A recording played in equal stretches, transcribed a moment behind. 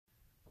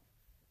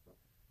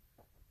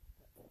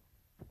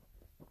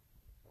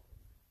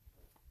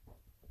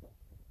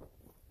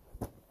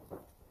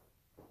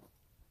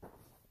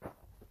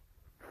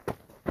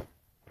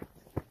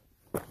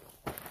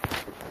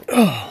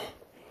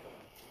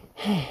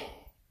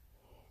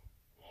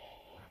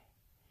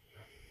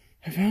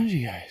I found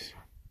you guys.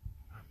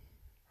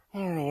 I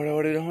don't know what I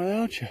would have done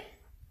without you.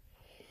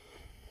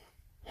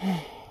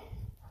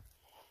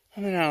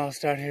 I've been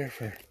lost out here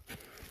for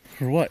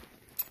what?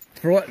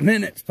 For what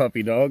minutes,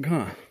 puppy dog,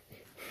 huh?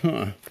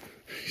 Huh?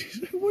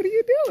 She's like, what are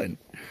you doing?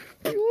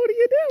 What are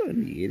you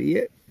doing, you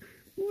idiot?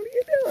 What are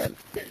you doing?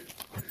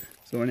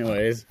 So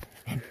anyways,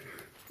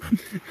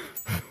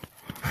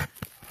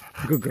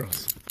 good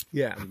girls.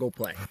 Yeah, go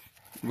play.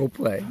 Go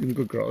play.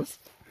 Good girls.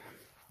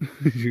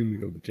 She's gonna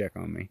go check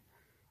on me.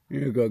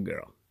 You're a good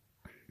girl.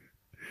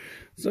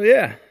 So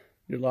yeah,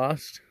 you're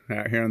lost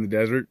out here in the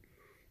desert.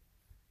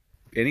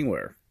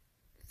 Anywhere.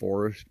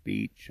 Forest,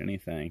 beach,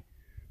 anything.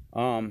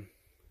 I'm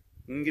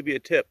gonna give you a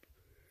tip.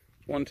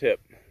 One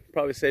tip.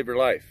 Probably save your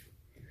life.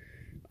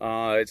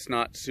 It's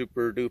not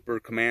super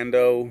duper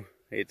commando.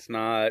 It's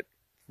not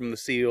from the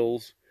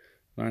SEALs.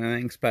 Not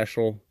anything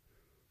special.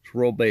 It's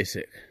real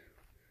basic.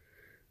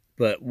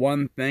 But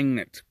one thing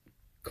that's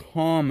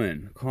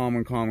common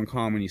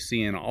you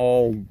see in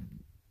all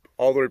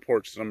the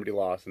reports, somebody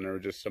lost, and there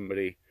was just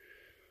an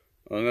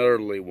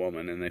elderly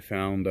woman, and they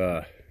found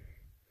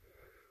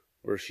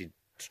where she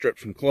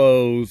stripped some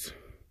clothes,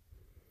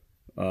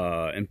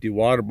 empty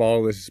water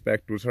bottle they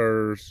suspect was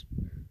hers,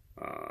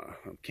 a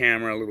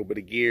camera, a little bit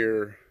of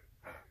gear.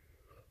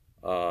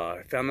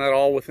 I found that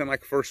all within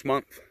like the first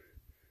month,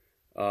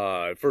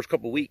 first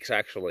couple weeks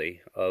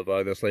actually, of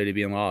this lady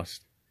being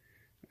lost.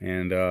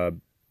 And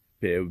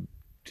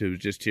to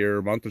just here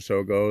a month or so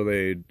ago,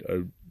 a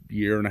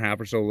year and a half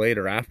or so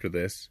later after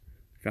this,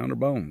 found her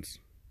bones.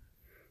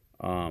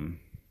 A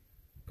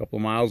couple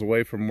of miles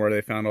away from where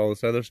they found all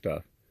this other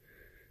stuff.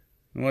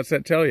 And what's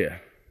that tell you?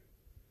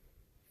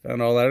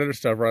 Found all that other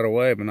stuff right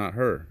away, but not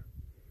her.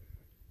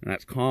 And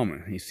that's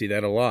common. You see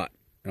that a lot.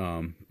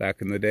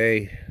 Back in the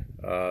day,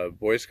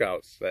 Boy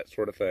Scouts, that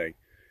sort of thing.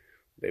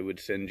 They would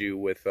send you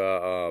with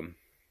a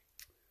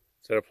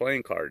set of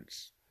playing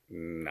cards.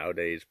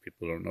 Nowadays,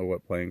 people don't know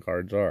what playing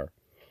cards are.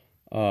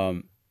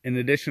 In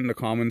addition to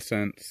common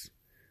sense,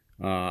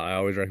 I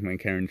always recommend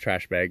carrying a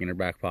trash bag in your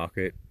back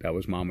pocket. That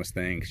was Mama's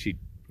thing.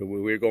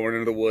 When we were going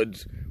into the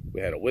woods, we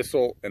had a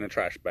whistle and a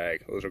trash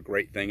bag. Those are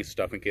great things to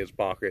stuff in kids'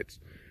 pockets.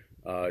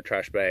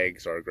 Trash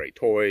bags are great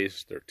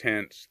toys. They're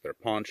tents. They're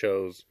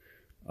ponchos.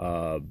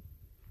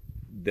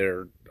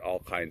 They're all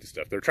kinds of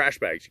stuff. They're trash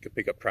bags. You can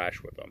pick up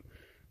trash with them.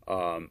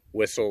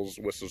 Whistles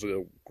are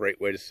a great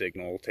way to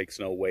signal. Takes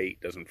no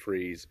weight. Doesn't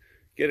freeze.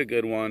 Get a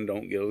good one.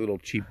 Don't get a little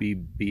cheapy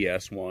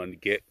BS one.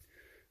 Get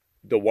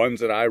the ones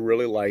that I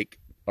really like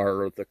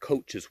are the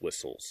coach's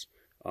whistles.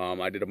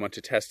 I did a bunch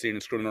of testing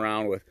and screwing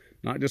around with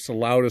not just the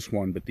loudest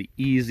one, but the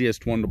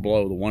easiest one to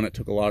blow, the one that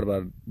took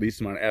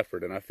least amount of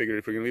effort. And I figured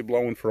if you're going to be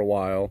blowing for a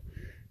while,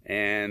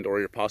 or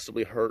you're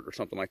possibly hurt or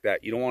something like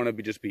that, you don't want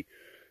to just be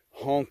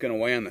honking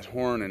away on this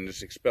horn and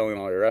just expelling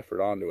all your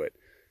effort onto it.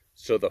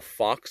 So the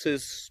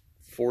Fox's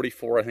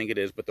 44, I think it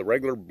is, but the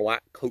regular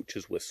black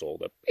coach's whistle,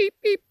 the beep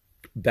beep,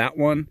 that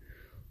one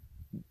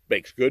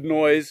makes good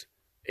noise.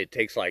 It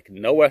takes like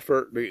no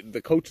effort.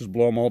 The coaches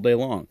blow them all day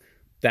long.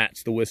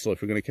 That's the whistle.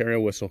 If you're going to carry a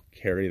whistle,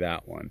 carry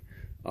that one.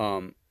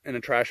 In a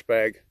trash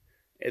bag.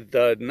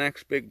 The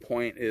next big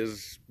point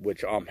is,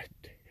 which I'm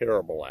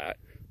terrible at,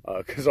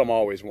 because I'm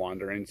always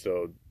wandering,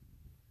 so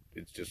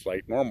it's just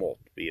like normal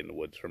to be in the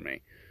woods for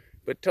me.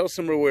 But tell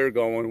somebody where you're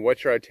going,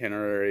 what your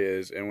itinerary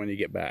is, and when you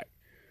get back.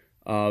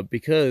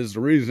 Because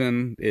the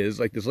reason is,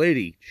 like this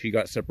lady, she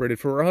got separated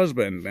from her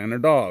husband and her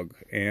dog,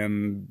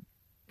 and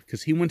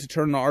because he went to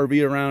turn the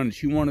RV around and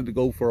she wanted to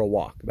go for a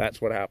walk.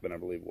 That's what happened, I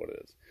believe what it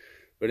is.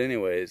 But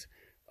anyways,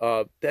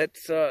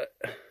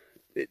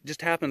 it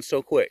just happens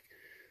so quick.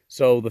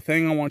 So the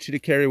thing I want you to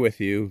carry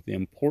with you, the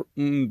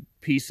important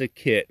piece of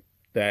kit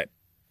that,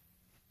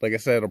 like I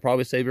said, will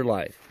probably save your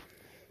life,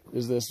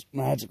 is this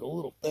magical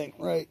little thing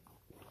right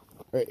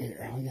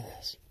here. Look at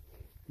this.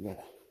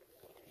 Well,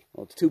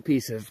 it's two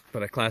pieces,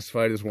 but I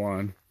classified it as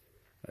one.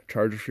 A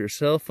charger for your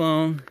cell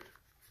phone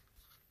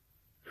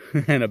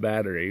and a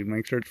battery.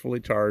 Make sure it's fully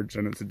charged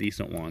and it's a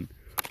decent one.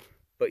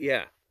 But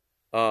yeah,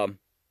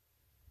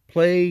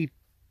 play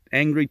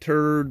Angry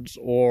Turds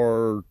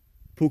or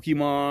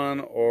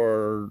Pokemon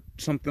or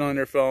something on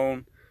your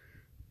phone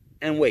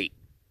and wait.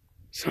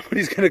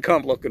 Somebody's going to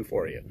come looking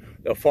for you.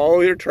 They'll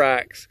follow your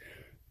tracks.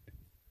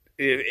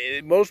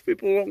 Most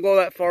people don't go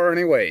that far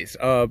anyways.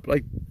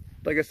 Like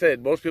I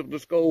said, most people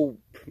just go,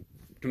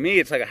 to me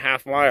it's like a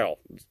half mile.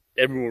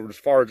 Everywhere, as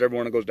far as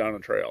everyone that goes down the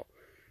trail.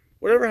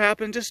 Whatever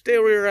happened, just stay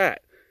where you're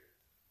at.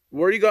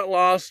 Where you got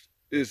lost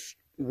is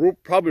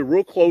probably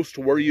real close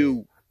to where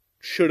you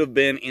should have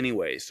been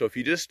anyway. So if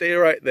you just stay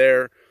right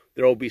there,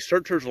 there will be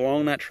searchers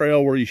along that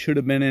trail where you should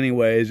have been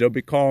anyways. They'll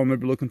be calling, they'll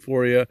be looking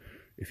for you.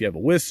 If you have a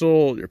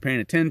whistle, you're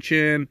paying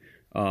attention,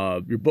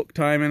 you're book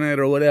timing it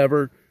or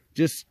whatever,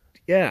 just,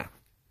 yeah,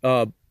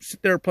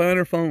 sit there, play on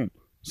your phone.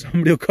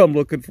 Somebody will come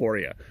looking for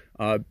you.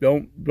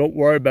 Don't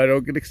worry about it.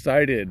 Don't get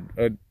excited.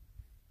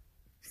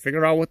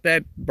 Figure out what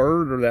that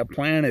bird or that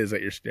plant is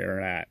that you're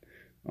staring at.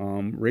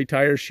 Retie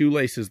your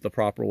shoelaces the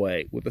proper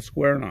way with a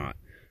square knot.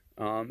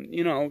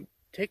 You know,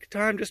 take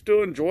time just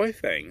to enjoy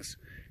things.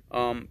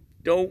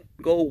 don't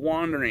go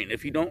wandering.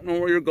 If you don't know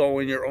where you're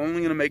going, you're only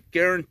going to make,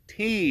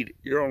 guaranteed,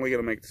 you're only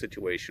going to make the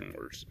situation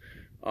worse.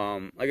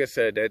 Like I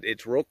said,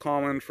 it's real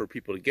common for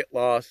people to get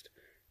lost,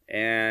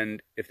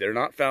 and if they're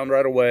not found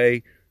right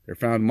away, they're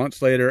found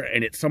months later,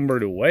 and it's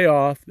somewhere way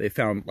off. They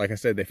found, like I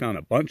said, they found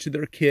a bunch of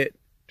their kit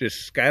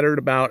just scattered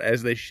about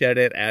as they shed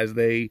it, as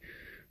they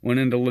went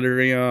into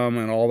delirium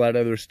and all that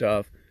other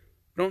stuff.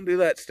 Don't do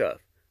that stuff.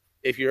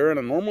 If you're in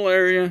a normal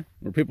area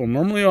where people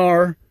normally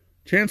are,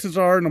 chances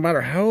are, no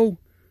matter how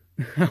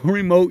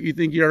remote you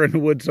think you are in the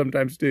woods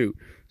sometimes too,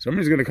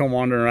 somebody's going to come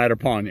wandering right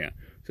upon you.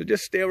 So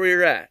just stay where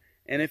you're at.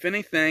 And if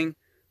anything,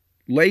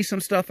 lay some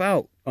stuff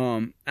out.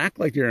 Act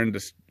like you're in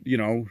this, you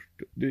know,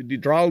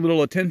 draw a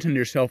little attention to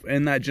yourself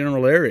in that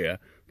general area,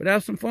 but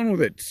have some fun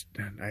with it.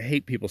 I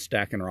hate people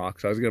stacking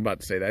rocks. I was about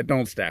to say that.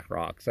 Don't stack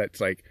rocks. That's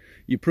like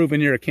you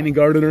proving you're a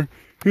kindergartner.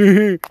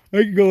 I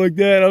can go like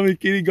that. I'm a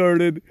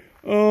kindergarten.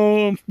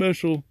 Oh, I'm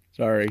special.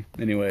 Sorry.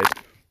 Anyways,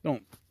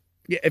 don't.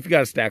 Yeah, if you got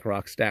to stack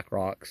rocks, stack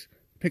rocks.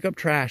 Pick up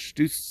trash.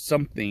 Do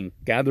something.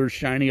 Gather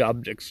shiny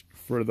objects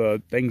for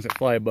the things that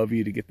fly above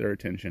you to get their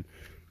attention.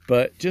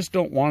 But just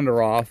don't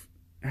wander off.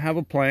 Have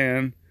a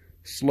plan.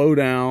 Slow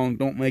down.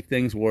 Don't make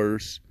things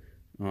worse.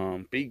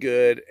 Be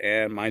good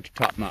and mind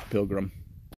your top knot, pilgrim.